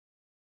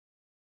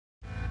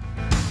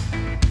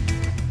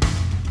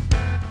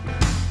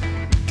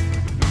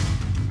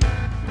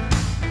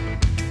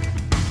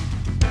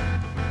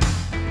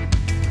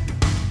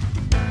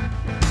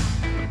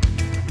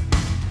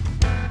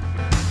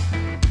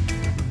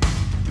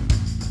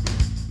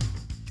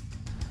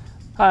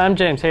Hi, I'm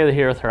James Haley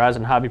here with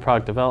Horizon Hobby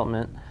Product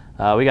Development.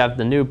 We got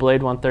the new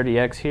Blade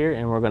 130X here,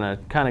 and we're going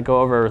to kind of go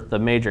over the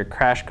major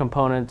crash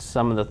components,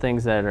 some of the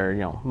things that are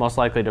most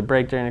likely to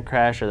break during a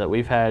crash or that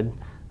we've had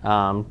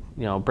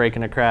break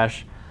in a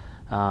crash.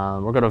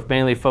 We're going to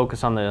mainly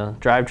focus on the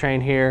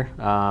drivetrain here,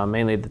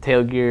 mainly the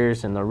tail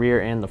gears and the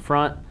rear and the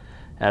front,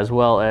 as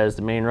well as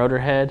the main rotor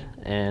head,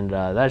 and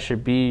that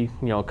should be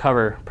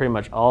cover pretty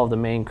much all of the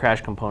main crash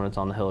components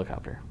on the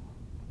helicopter.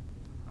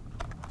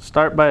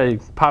 Start by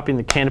popping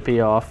the canopy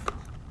off.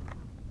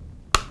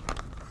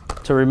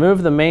 To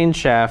remove the main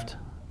shaft,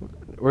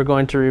 we're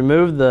going to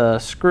remove the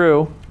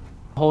screw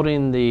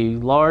holding the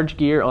large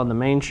gear on the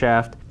main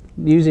shaft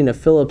using a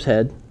Phillips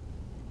head.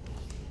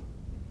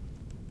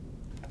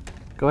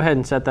 Go ahead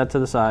and set that to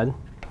the side.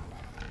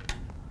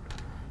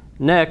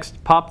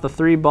 Next, pop the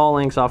 3 ball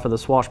links off of the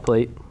swash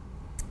plate.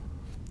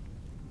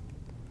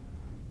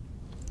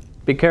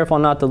 Be careful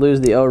not to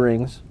lose the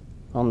O-rings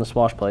on the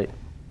swash plate.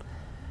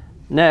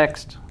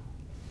 Next,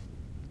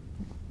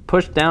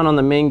 push down on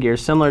the main gear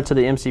similar to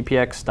the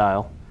MCPX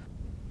style.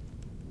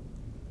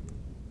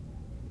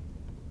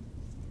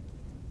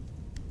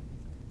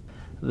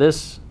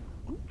 This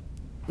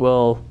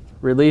will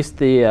release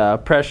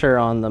the pressure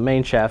on the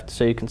main shaft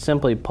so you can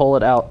simply pull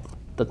it out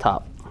the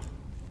top.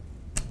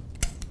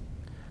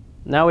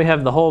 Now we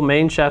have the whole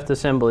main shaft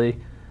assembly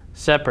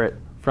separate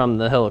from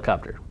the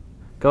helicopter.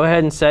 Go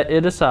ahead and set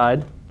it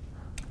aside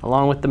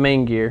along with the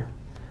main gear.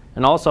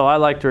 And also I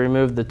like to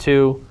remove the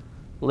 2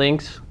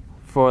 links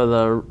for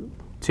the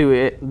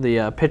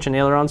pitch and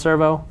aileron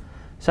servo.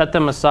 Set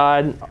them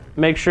aside.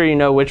 Make sure you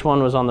know which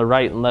one was on the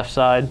right and left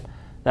side.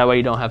 That way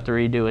you don't have to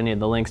redo any of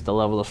the links to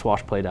level the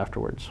swash plate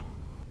afterwards.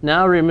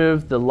 Now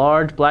remove the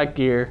large black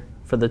gear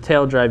for the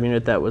tail drive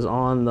unit that was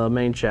on the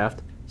main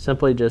shaft.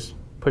 Simply just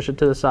push it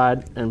to the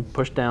side and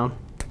push down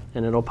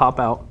and it'll pop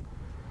out.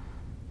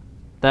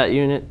 That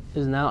unit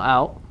is now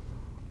out.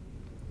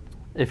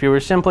 If you were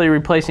simply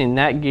replacing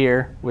that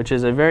gear, which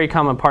is a very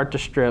common part to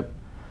strip,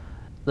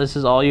 this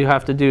is all you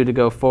have to do to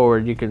go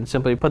forward. You can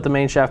simply put the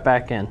main shaft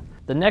back in.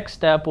 The next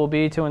step will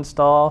be to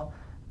install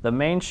the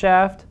main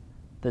shaft,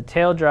 the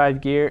tail drive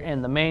gear,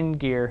 and the main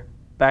gear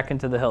back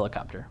into the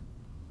helicopter.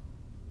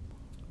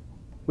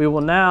 We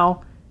will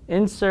now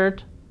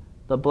insert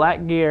the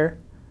black gear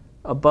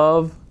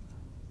above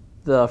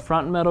the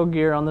front metal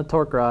gear on the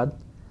torque rod.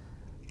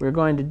 We're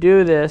going to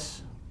do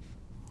this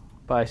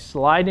by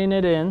sliding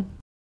it in.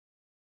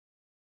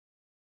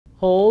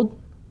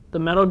 Hold the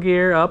metal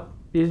gear up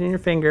using your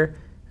finger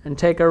and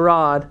take a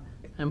rod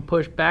and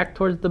push back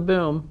towards the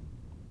boom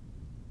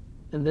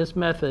in this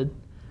method,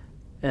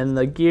 and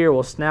the gear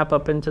will snap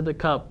up into the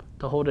cup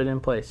to hold it in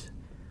place.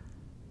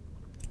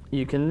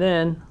 You can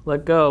then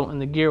let go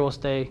and the gear will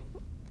stay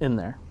in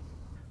there.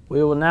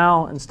 We will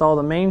now install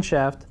the main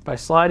shaft by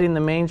sliding the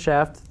main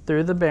shaft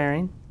through the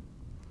bearing,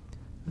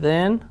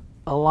 then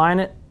align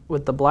it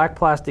with the black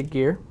plastic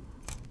gear.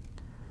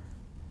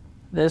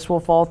 This will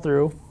fall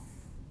through.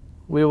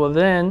 We will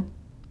then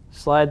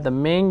slide the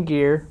main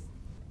gear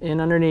in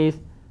underneath,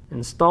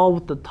 install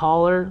with the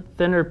taller,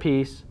 thinner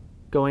piece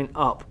going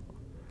up.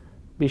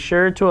 Be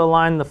sure to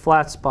align the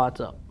flat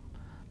spots up.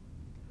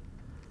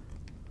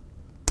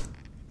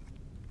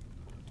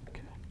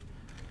 Okay.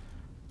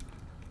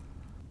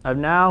 I've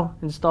now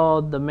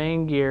installed the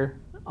main gear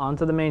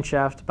onto the main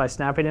shaft by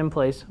snapping it in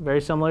place,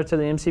 very similar to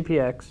the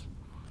MCPX.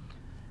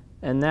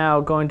 And now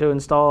going to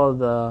install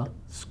the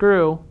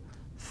screw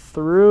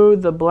through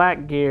the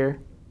black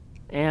gear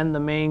and the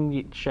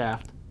main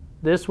shaft.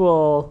 This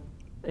will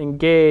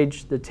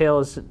engage the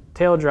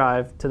tail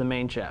drive to the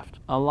main shaft.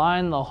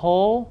 Align the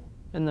hole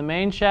in the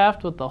main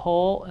shaft with the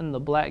hole in the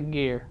black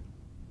gear.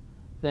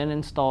 Then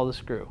install the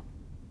screw.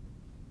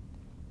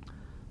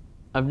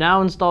 I've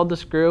now installed the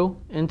screw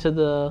into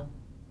the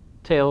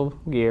tail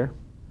gear.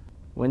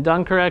 When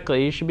done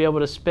correctly, you should be able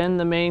to spin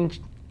the main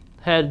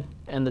head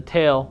and the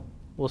tail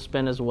will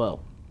spin as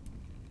well.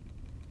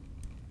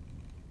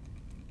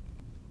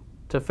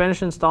 To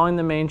finish installing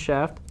the main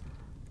shaft,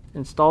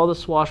 install the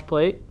swash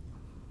plate,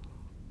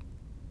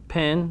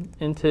 pin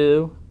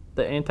into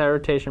the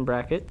anti-rotation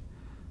bracket.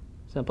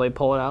 Simply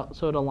pull it out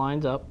so it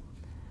aligns up.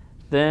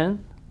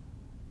 Then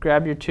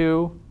grab your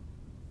 2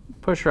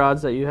 push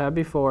rods that you had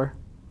before,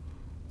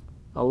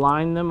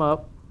 align them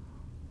up,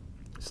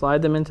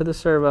 slide them into the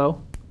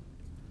servo,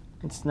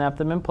 and snap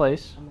them in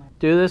place.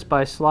 Do this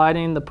by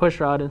sliding the push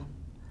rod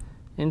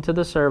into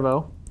the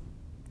servo.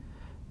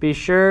 Be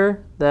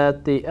sure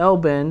that the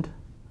L-bend,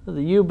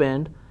 the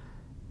U-bend,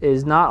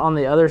 is not on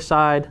the other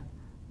side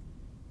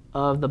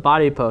of the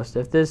body post.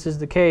 If this is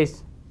the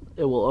case,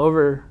 it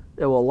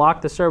will lock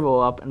the servo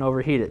up and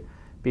overheat it.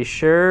 Be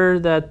sure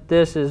that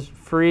this is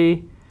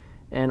free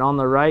and on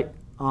the right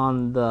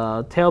on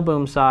the tail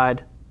boom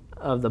side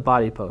of the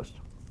body post.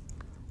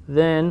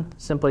 Then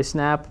simply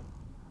snap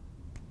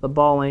the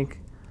ball link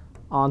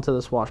onto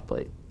the swash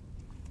plate.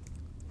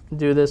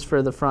 Do this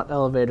for the front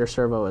elevator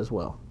servo as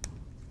well.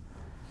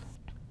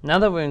 Now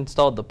that we've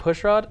installed the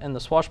push rod and the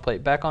swash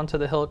plate back onto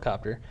the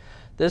helicopter,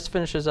 this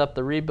finishes up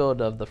the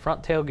rebuild of the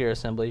front tail gear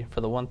assembly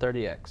for the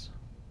 130X.